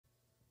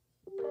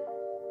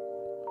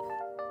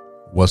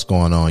What's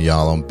going on,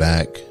 y'all? I'm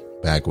back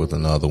with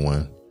another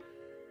one.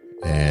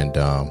 And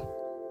I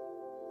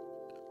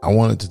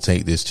wanted to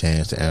take this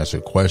chance to answer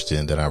a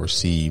question that I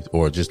received,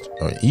 or just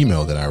an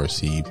email that I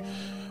received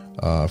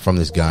from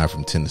this guy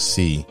from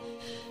Tennessee.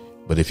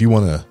 But if you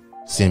want to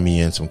send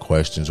me in some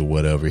questions or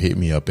whatever, hit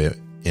me up at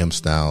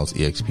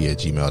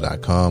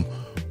mstylesexp@gmail.com,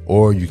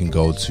 or you can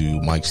go to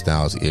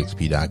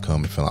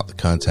mikestylesexp.com and fill out the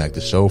contact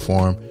the show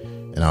form,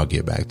 and I'll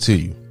get back to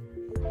you.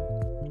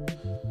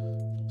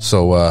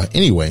 So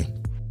anyway,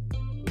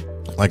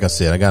 like I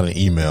said, I got an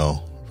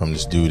email from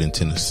this dude in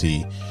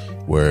Tennessee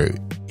where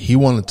he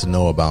wanted to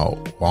know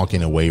about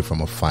walking away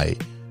from a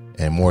fight.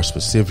 And more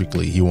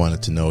specifically, he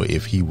wanted to know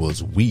if he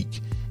was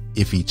weak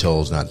if he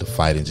chose not to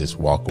fight and just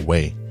walk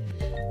away.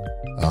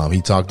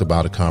 He talked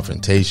about a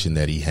confrontation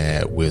that he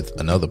had with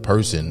another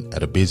person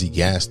at a busy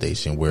gas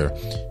station where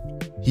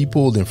he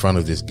pulled in front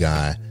of this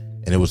guy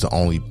and it was the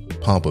only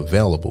pump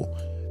available.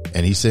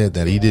 And he said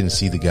that he didn't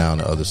see the guy on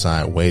the other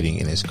side waiting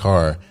in his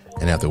car.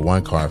 And after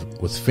one car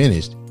was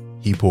finished,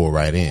 he pulled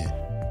right in.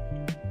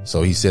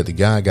 So he said the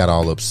guy got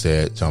all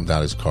upset, jumped out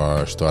of his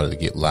car, started to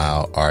get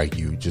loud,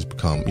 argue, just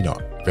become,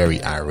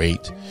 very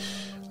irate.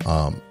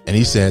 And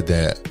he said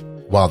that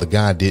while the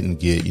guy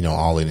didn't get,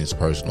 all in his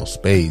personal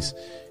space,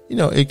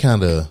 it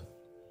kind of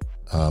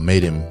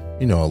made him,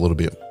 a little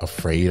bit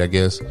afraid, I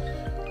guess.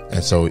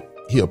 And so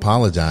he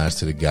apologized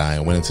to the guy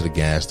and went into the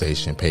gas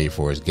station, paid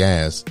for his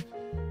gas.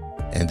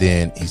 And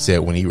then he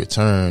said when he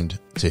returned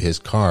to his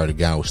car, the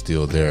guy was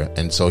still there.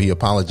 And so he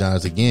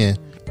apologized again,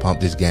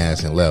 pumped his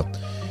gas and left.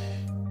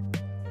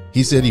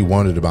 He said he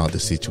wondered about the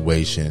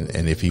situation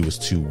and if he was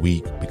too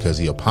weak because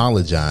he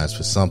apologized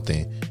for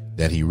something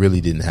that he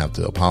really didn't have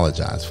to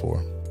apologize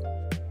for.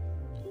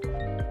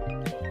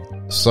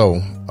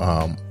 So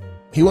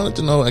he wanted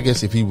to know, I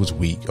guess, if he was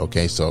weak.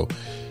 Okay, so,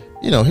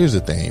 here's the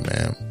thing,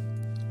 man.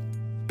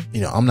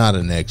 I'm not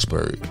an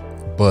expert,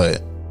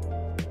 but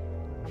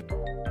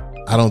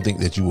I don't think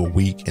that you were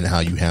weak in how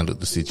you handled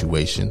the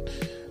situation,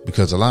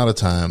 because a lot of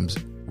times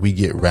we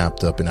get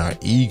wrapped up in our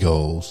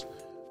egos,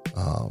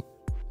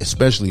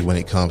 especially when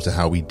it comes to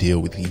how we deal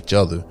with each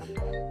other.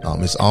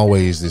 It's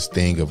always this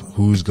thing of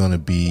who's going to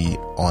be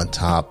on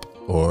top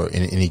or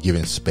in any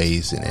given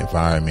space and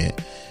environment.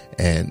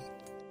 And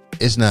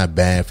it's not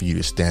bad for you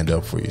to stand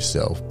up for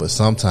yourself, but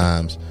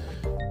sometimes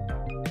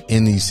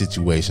in these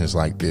situations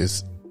like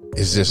this,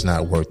 it's just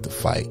not worth the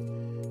fight.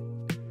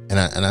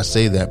 And I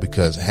say that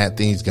because had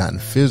things gotten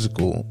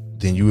physical,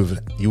 then you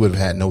would have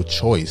had no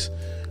choice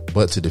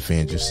but to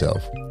defend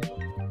yourself.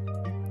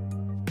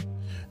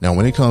 Now,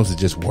 when it comes to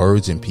just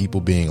words and people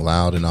being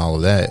loud and all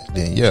of that,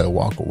 then yeah,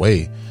 walk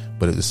away.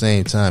 But at the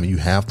same time, you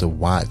have to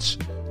watch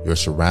your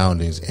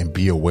surroundings and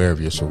be aware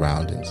of your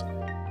surroundings.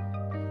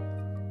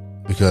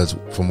 Because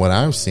from what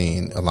I've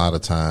seen, a lot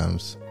of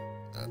times,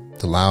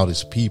 the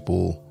loudest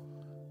people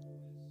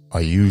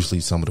are usually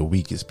some of the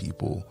weakest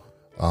people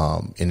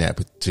in that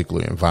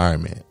particular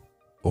environment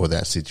or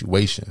that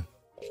situation.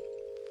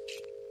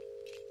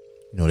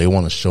 They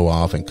want to show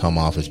off and come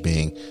off as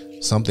being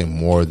something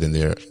more than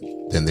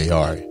they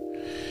are.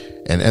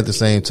 And at the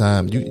same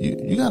time,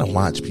 you got to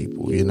watch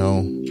people,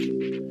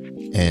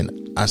 and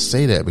I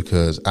say that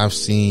because I've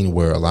seen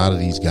where a lot of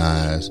these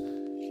guys,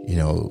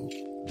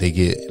 they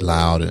get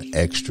loud and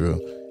extra,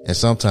 and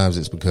sometimes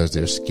it's because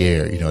they're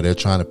scared. They're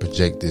trying to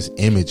project this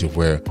image of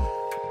where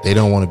they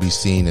don't want to be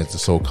seen as the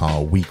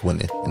so-called weak one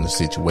in the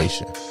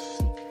situation.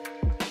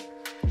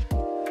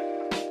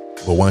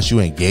 But once you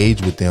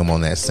engage with them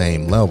on that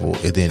same level,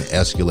 it then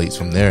escalates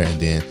from there, and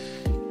then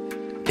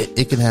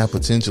it can have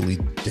potentially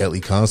deadly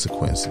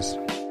consequences.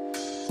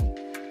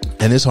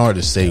 And it's hard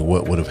to say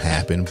what would have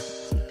happened,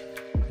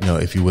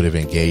 if you would have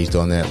engaged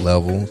on that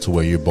level to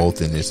where you're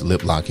both in this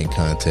lip locking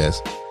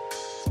contest.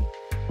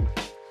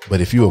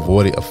 But if you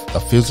avoided a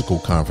physical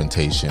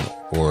confrontation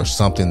or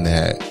something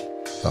that,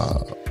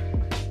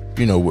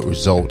 would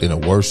result in a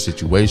worse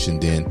situation,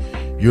 then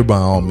you're by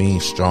all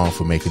means strong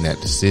for making that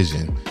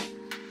decision.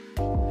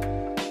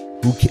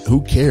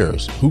 Who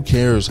cares? Who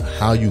cares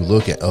how you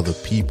look at other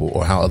people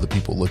or how other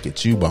people look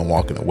at you by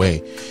walking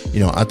away?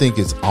 I think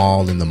it's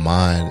all in the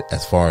mind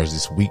as far as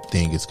this weak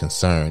thing is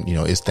concerned.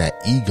 It's that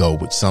ego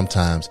which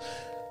sometimes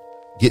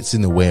gets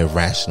in the way of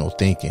rational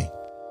thinking.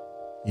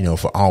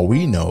 For all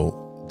we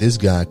know, this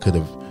guy could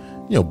have,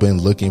 been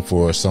looking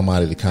for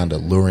somebody to kind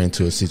of lure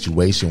into a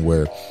situation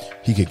where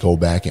he could go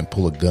back and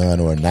pull a gun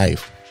or a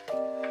knife.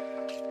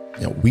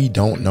 We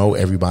don't know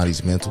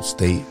everybody's mental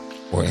state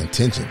or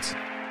intentions.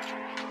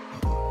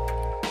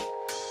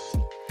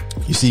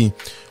 You see,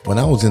 when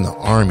I was in the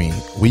Army,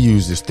 we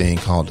used this thing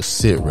called the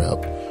sit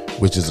rep,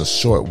 which is a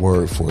short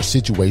word for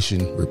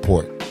situation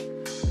report.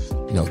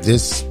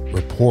 This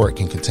report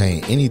can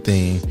contain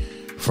anything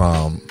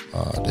from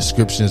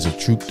descriptions of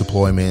troop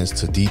deployments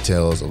to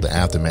details of the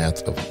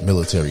aftermath of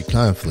military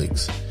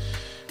conflicts.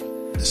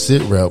 The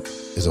sit rep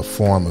is a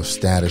form of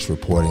status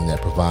reporting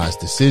that provides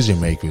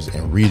decision makers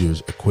and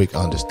readers a quick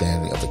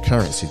understanding of the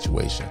current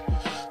situation.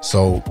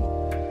 So,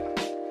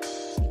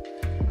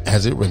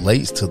 as it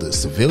relates to the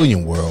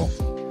civilian world,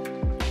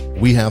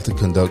 we have to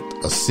conduct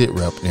a sit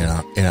rep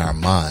in our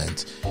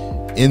minds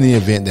in the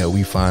event that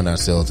we find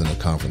ourselves in a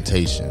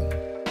confrontation.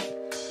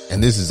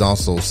 And this is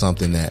also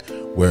something that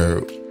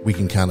where we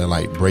can kind of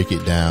like break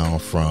it down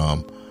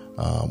from,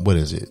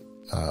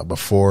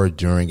 before,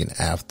 during, and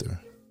after.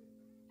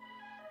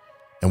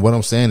 And what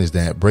I'm saying is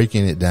that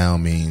breaking it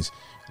down means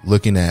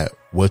looking at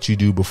what you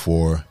do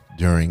before,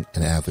 during,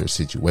 and after a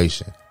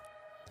situation.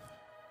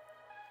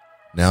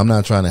 Now, I'm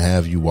not trying to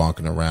have you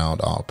walking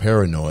around all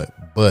paranoid,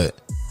 but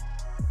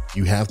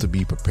you have to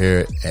be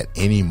prepared at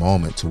any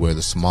moment to where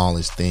the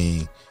smallest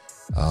thing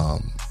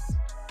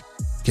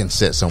can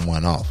set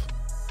someone off.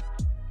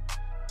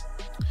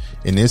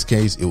 In this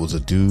case, it was a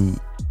dude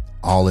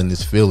all in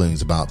his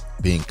feelings about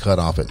being cut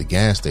off at the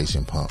gas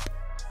station pump.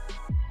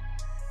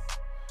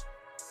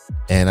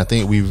 And I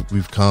think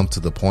we've come to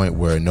the point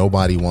where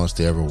nobody wants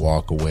to ever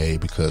walk away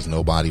because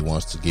nobody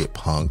wants to get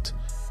punked.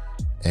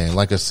 And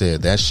like I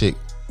said, that shit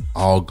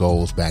all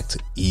goes back to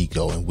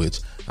ego, in which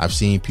I've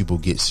seen people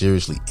get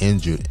seriously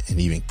injured and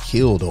even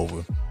killed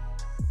over.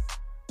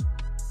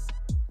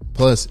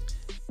 Plus,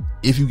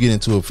 if you get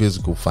into a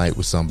physical fight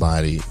with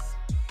somebody,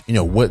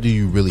 what do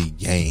you really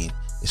gain,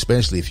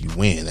 especially if you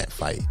win that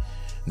fight?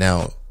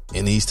 Now,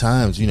 in these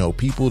times,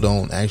 people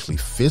don't actually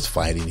fist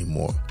fight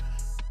anymore.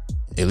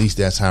 At least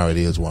that's how it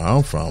is where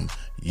I'm from.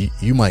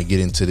 You might get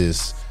into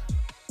this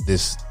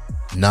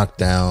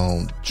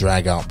knockdown,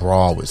 drag out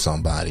brawl with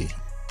somebody.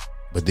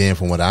 But then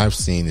from what I've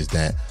seen is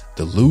that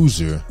the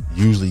loser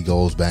usually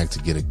goes back to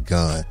get a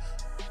gun.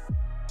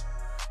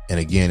 And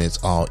again,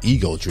 it's all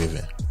ego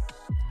driven.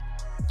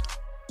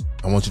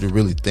 I want you to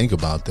really think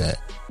about that.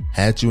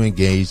 Had you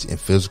engaged in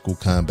physical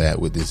combat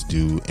with this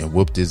dude and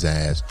whooped his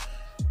ass,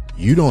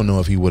 you don't know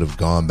if he would have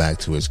gone back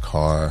to his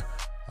car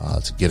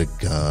to get a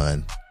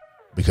gun,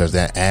 because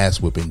that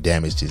ass whipping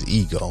damaged his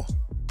ego.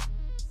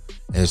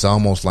 And it's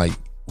almost like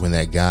when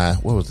that guy,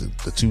 what was it?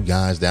 The two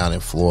guys down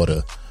in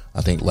Florida,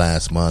 I think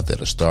last month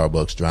at a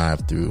Starbucks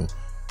drive-thru,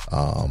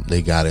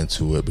 they got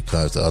into it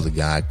because the other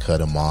guy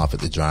cut him off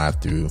at the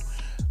drive-thru.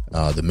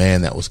 The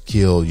man that was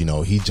killed,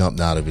 he jumped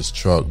out of his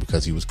truck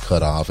because he was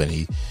cut off, and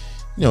he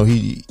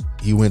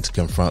went to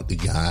confront the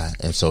guy.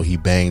 And so he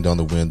banged on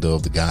the window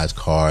of the guy's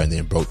car and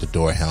then broke the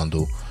door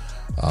handle.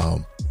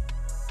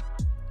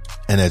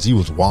 And as he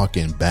was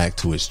walking back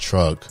to his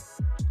truck,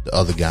 the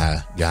other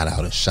guy got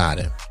out and shot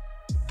him.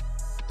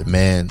 The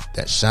man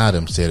that shot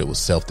him said it was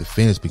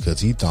self-defense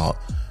because he thought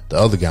the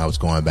other guy was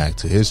going back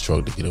to his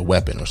truck to get a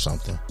weapon or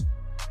something.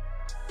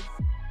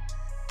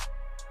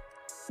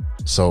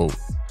 So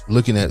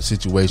looking at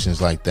situations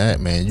like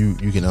that, man,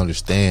 you can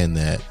understand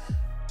that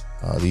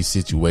these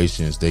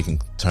situations, they can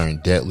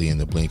turn deadly in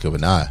the blink of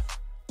an eye.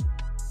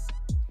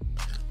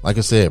 Like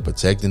I said,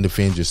 protect and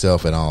defend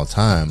yourself at all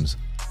times.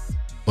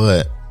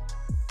 But,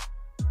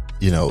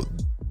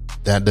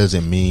 that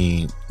doesn't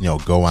mean,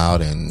 go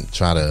out and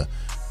try to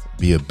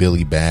be a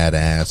Billy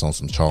Badass on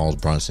some Charles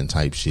Bronson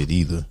type shit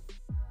either.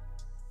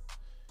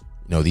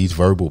 These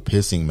verbal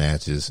pissing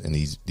matches and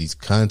these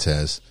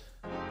contests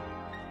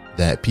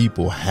that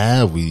people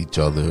have with each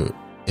other,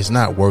 it's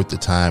not worth the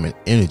time and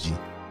energy.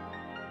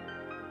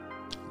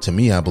 To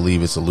me, I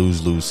believe it's a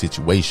lose-lose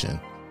situation.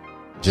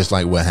 Just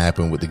like what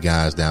happened with the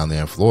guys down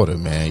there in Florida,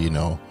 man.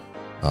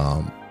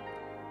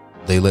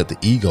 They let their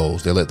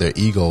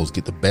egos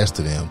get the best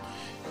of them.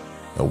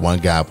 One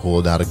guy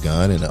pulled out a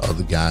gun and the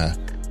other guy,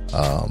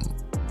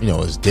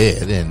 is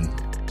dead. And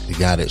the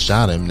guy that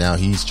shot him, now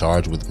he's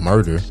charged with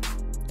murder,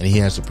 and he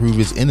has to prove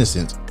his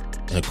innocence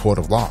in a court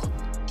of law.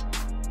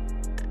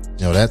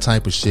 That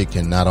type of shit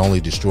can not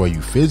only destroy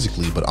you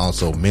physically, but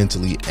also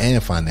mentally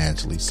and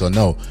financially. So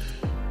no,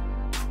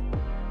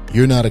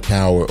 you're not a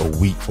coward or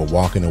weak for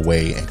walking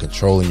away and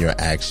controlling your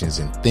actions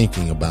and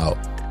thinking about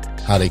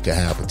how they could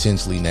have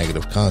potentially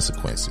negative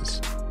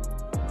consequences.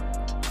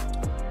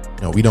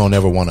 We don't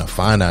ever want to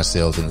find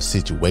ourselves in a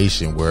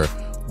situation where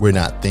we're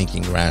not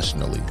thinking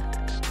rationally.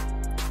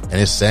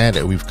 And it's sad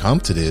that we've come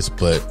to this,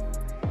 but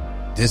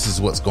this is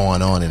what's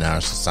going on in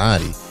our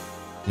society.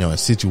 In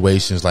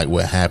situations like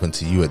what happened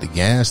to you at the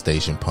gas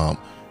station pump,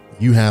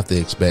 you have to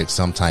expect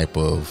some type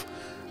of,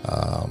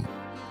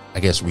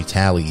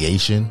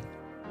 retaliation.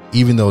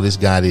 Even though this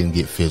guy didn't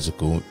get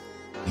physical,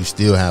 you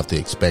still have to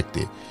expect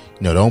it.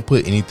 Don't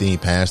put anything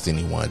past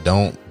anyone.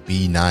 Don't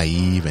be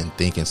naive and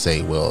think and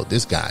say, well,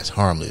 this guy's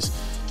harmless.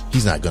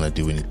 He's not going to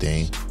do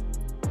anything.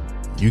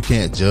 You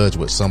can't judge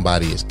what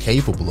somebody is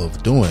capable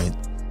of doing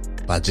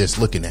by just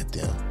looking at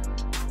them.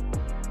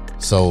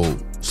 So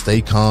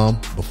stay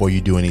calm before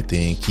you do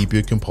anything. Keep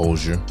your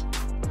composure,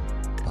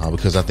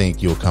 because I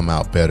think you'll come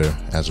out better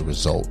as a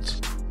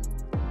result.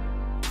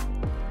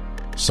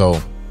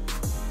 So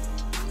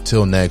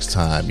till next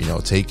time,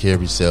 take care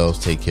of yourselves,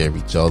 take care of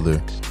each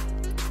other.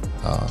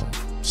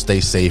 Stay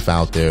safe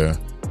out there.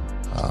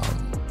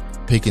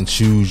 Pick and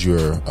choose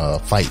your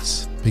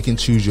fights. Pick and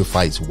choose your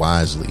fights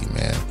wisely,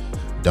 man.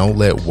 Don't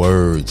let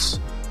words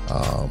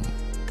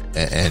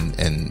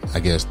and I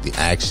guess the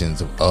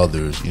actions of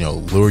others,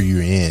 lure you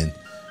in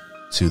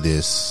to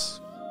this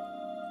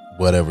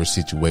whatever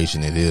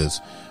situation it is.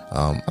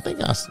 I think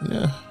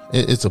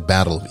it's a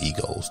battle of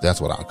egos.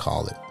 That's what I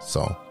call it.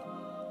 So,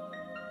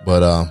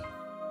 but,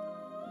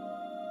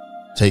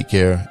 take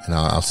care, and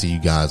I'll see you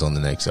guys on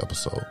the next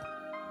episode.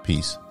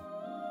 Peace.